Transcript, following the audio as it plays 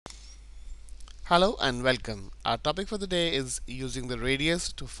Hello and welcome. Our topic for the day is using the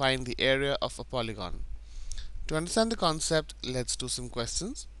radius to find the area of a polygon. To understand the concept, let's do some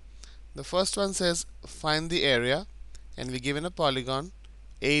questions. The first one says find the area, and we're given a polygon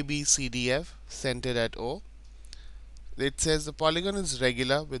ABCDF centered at O. It says the polygon is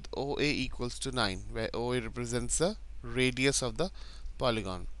regular with OA equals to 9, where OA represents the radius of the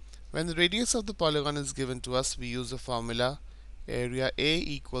polygon. When the radius of the polygon is given to us, we use the formula area A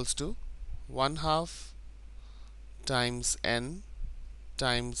equals to 1 half times n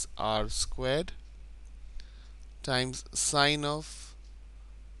times r squared times sine of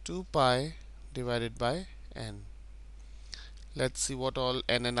 2 pi divided by n. Let's see what all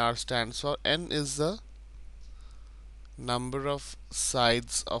n and r stands for. N is the number of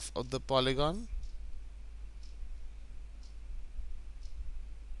sides of the polygon,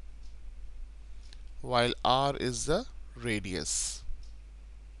 while r is the radius.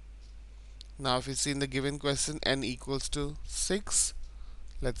 Now if you see in the given question n equals to 6,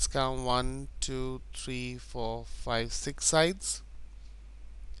 let's count 1, 2, 3, 4, 5, 6 sides,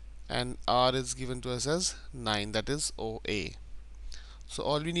 and r is given to us as 9, that is OA. So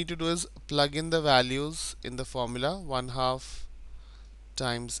all we need to do is plug in the values in the formula. 1 half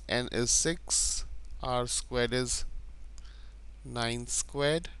times n is 6, r squared is 9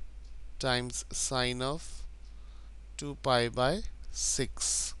 squared times sine of 2 pi by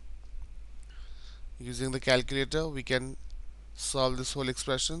 6. Using the calculator we can solve this whole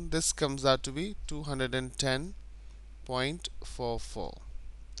expression. This comes out to be 210.44.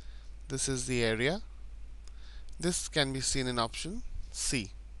 This is the area. This can be seen in option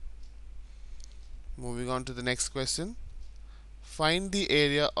C. Moving on to the next question. Find the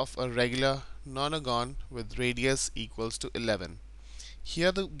area of a regular nonagon with radius equals to 11.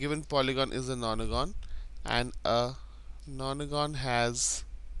 Here the given polygon is a nonagon, and a nonagon has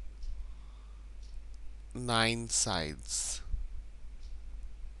 9 sides.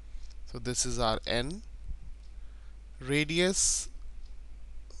 So this is our n. Radius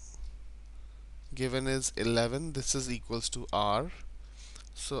given is 11. This is equals to r.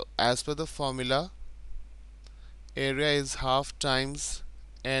 So as per the formula, area is half times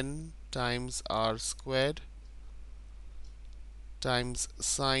n times r squared times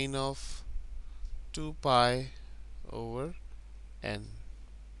sine of 2 pi over n.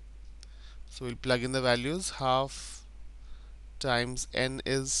 So we'll plug in the values. Half times n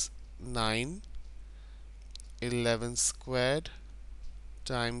is 9, 11 squared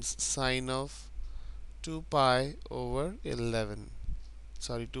times sine of 2 pi over 2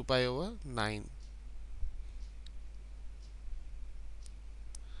 pi over 9.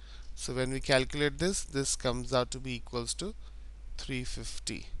 So when we calculate this, this comes out to be equals to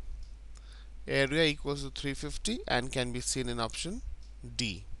 350. Area equals to 350 and can be seen in option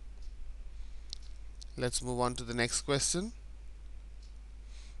D. Let's move on to the next question.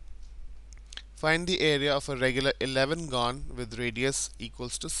 Find the area of a regular 11gon with radius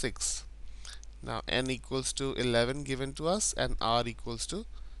equals to 6. Now n equals to 11 given to us and r equals to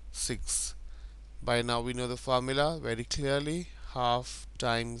 6. By now we know the formula very clearly. Half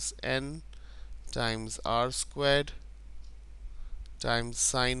times n times r squared times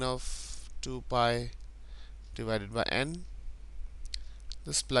sine of 2 pi divided by n.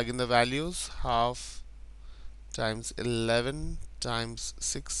 Just plug in the values. Half times 11 times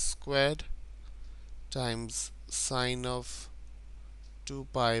 6 squared times sine of 2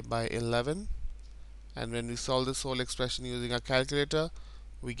 pi by 11, and when we solve this whole expression using a calculator,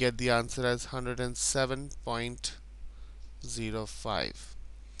 we get the answer as 107.05.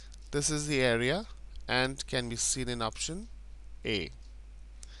 This is the area and can be seen in option A.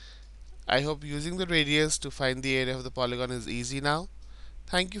 I hope using the radius to find the area of the polygon is easy now.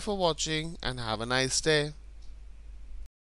 Thank you for watching and have a nice day.